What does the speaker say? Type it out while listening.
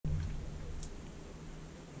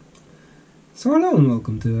So hello and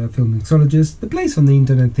welcome to Film Mixologist, the place on the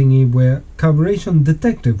internet thingy where carburation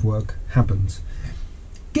detective work happens.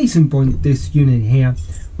 Case in point, this unit here,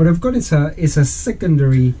 what I've got is a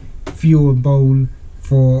secondary fuel bowl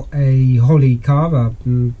for a Holley carb, a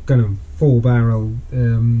kind of 4-barrel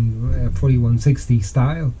 4160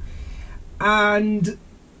 style. And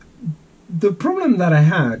the problem that I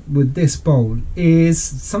had with this bowl is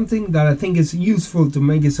something that I think is useful to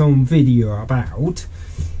make its own video about.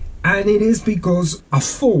 And it is because a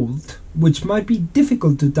fault which might be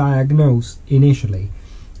difficult to diagnose initially,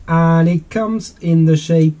 and it comes in the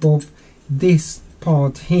shape of this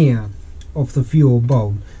part here of the fuel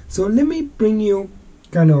bowl. So let me bring you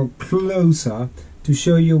kind of closer to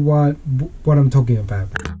show you what I'm talking about.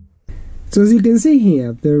 So as you can see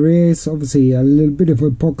here, there is obviously a little bit of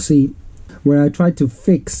epoxy where I tried to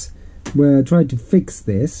fix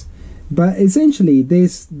this. But essentially,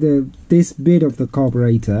 this bit of the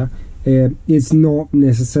carburetor is not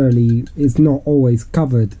always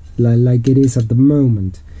covered like it is at the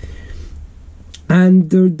moment. And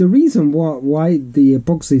the reason why the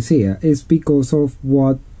epoxy is here is because of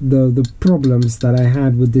what the problems that I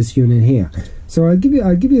had with this unit here. So I'll give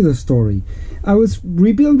you the story. I was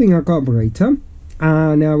rebuilding a carburetor,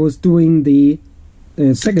 and I was doing the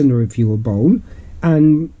secondary fuel bowl,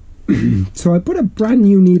 and so I put a brand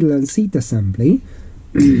new needle and seat assembly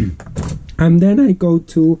and then I go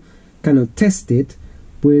to kind of test it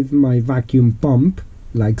with my vacuum pump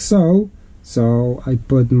like so. So I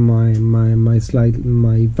put my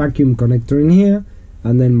vacuum connector in here,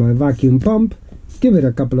 and then my vacuum pump, give it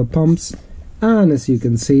a couple of pumps, and as you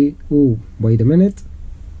can see, oh wait a minute,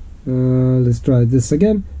 let's try this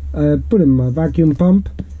again. I put in my vacuum pump,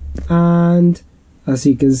 and as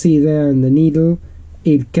you can see there in the needle,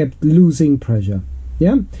 it kept losing pressure.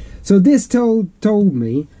 Yeah, so this told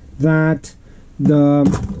me that there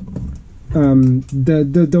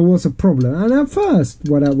was a problem. And at first,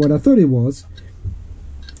 what I thought it was,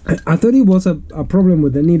 I thought it was a problem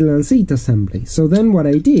with the needle and seat assembly. So then what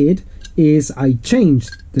I did is I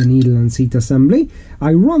changed the needle and seat assembly.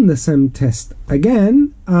 I run the same test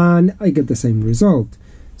again, and I get the same result.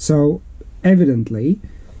 So evidently,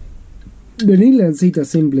 the needle and seat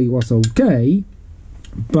assembly was okay,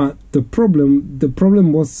 but the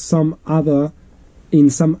problem was in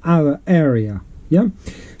some other area. Yeah,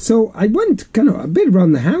 so I went kind of a bit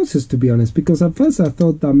around the houses, to be honest, because at first I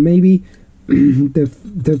thought that maybe the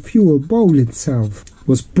fuel bowl itself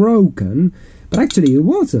was broken, but actually it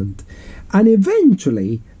wasn't. And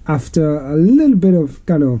eventually, after a little bit of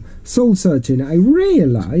kind of soul searching, I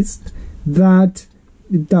realized that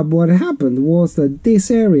what happened was that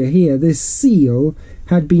this area here, this seal,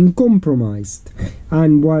 had been compromised.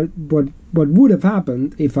 And what would have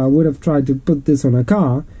happened if I would have tried to put this on a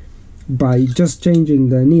car by just changing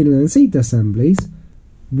the needle and seat assemblies,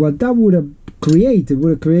 what that would have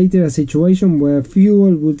created a situation where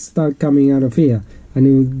fuel would start coming out of here,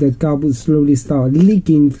 and the car would slowly start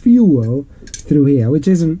leaking fuel through here, which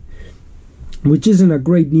isn't a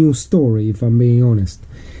great news story, if I'm being honest.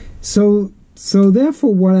 So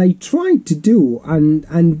therefore, what I tried to do,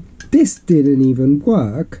 and this didn't even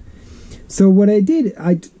work. So what I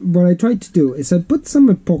tried to do is I put some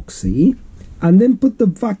epoxy, and then put the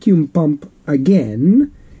vacuum pump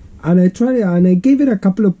again, and I gave it a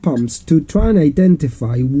couple of pumps to try and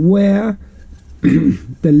identify where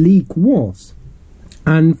the leak was,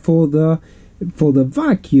 and for the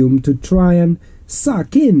vacuum to try and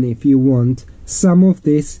suck in, if you want, some of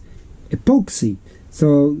this epoxy.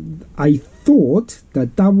 So I thought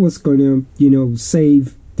that was going to,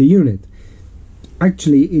 save the unit.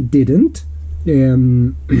 Actually, it didn't.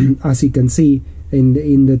 As you can see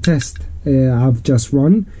in the test I've just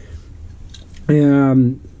run.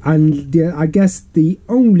 And I guess the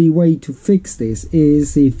only way to fix this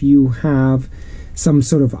is if you have some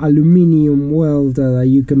sort of aluminium weld that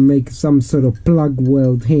you can make some sort of plug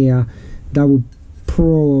weld here. That would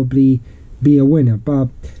probably be a winner. But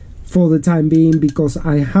for the time being, because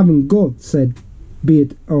I haven't got said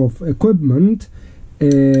bit of equipment,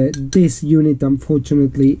 this unit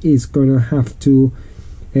unfortunately is going to have to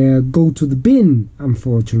go to the bin.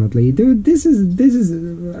 Unfortunately, this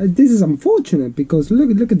is unfortunate, because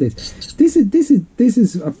look at this. This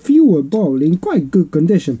is a fuel bowl in quite good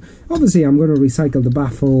condition. Obviously, I'm going to recycle the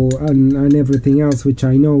baffle and everything else, which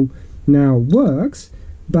I know now works.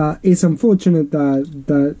 But it's unfortunate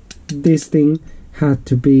that this thing had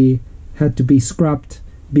to be scrapped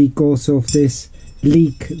because of this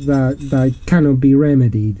leak that cannot be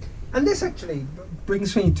remedied. And this actually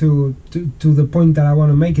brings me to the point that I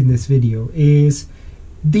want to make in this video, is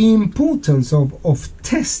the importance of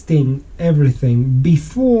testing everything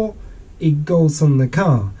before it goes on the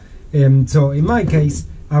car. So in my case,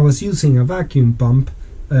 I was using a vacuum pump,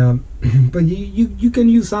 but you can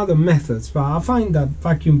use other methods, but I find that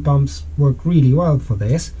vacuum pumps work really well for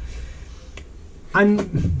this.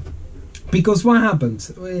 And because what happens,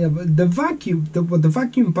 what the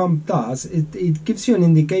vacuum pump does, it gives you an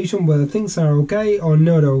indication whether things are okay or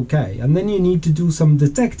not okay, and then you need to do some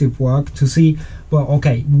detective work to see, well,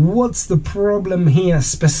 okay, what's the problem here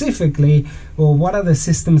specifically, or what are the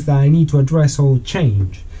systems that I need to address or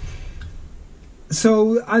change.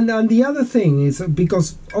 So, and the other thing is,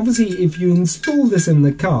 because obviously if you install this in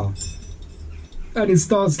the car and it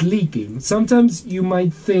starts leaking, sometimes you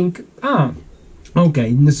might think,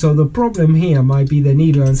 okay, so the problem here might be the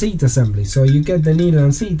needle and seat assembly. So you get the needle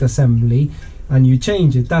and seat assembly and you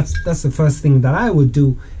change it. That's the first thing that I would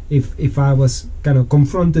do if I was kind of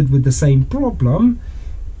confronted with the same problem.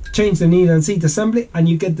 Change the needle and seat assembly and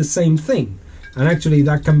you get the same thing. And actually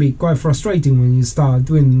that can be quite frustrating when you start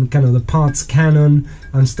doing kind of the parts canon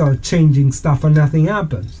and start changing stuff and nothing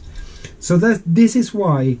happens. So this is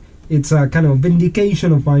why it's a kind of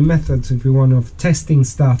vindication of my methods, if you want, of testing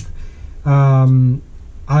stuff. And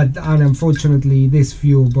unfortunately this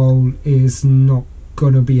fuel bowl is not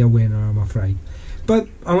gonna be a winner, I'm afraid. But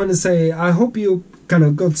I want to say, I hope you kind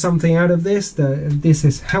of got something out of this, that this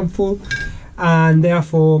is helpful, and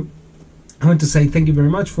therefore I want to say thank you very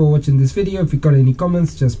much for watching this video. If you got any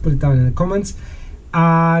comments, just put it down in the comments,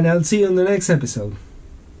 and I'll see you in the next episode.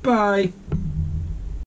 Bye.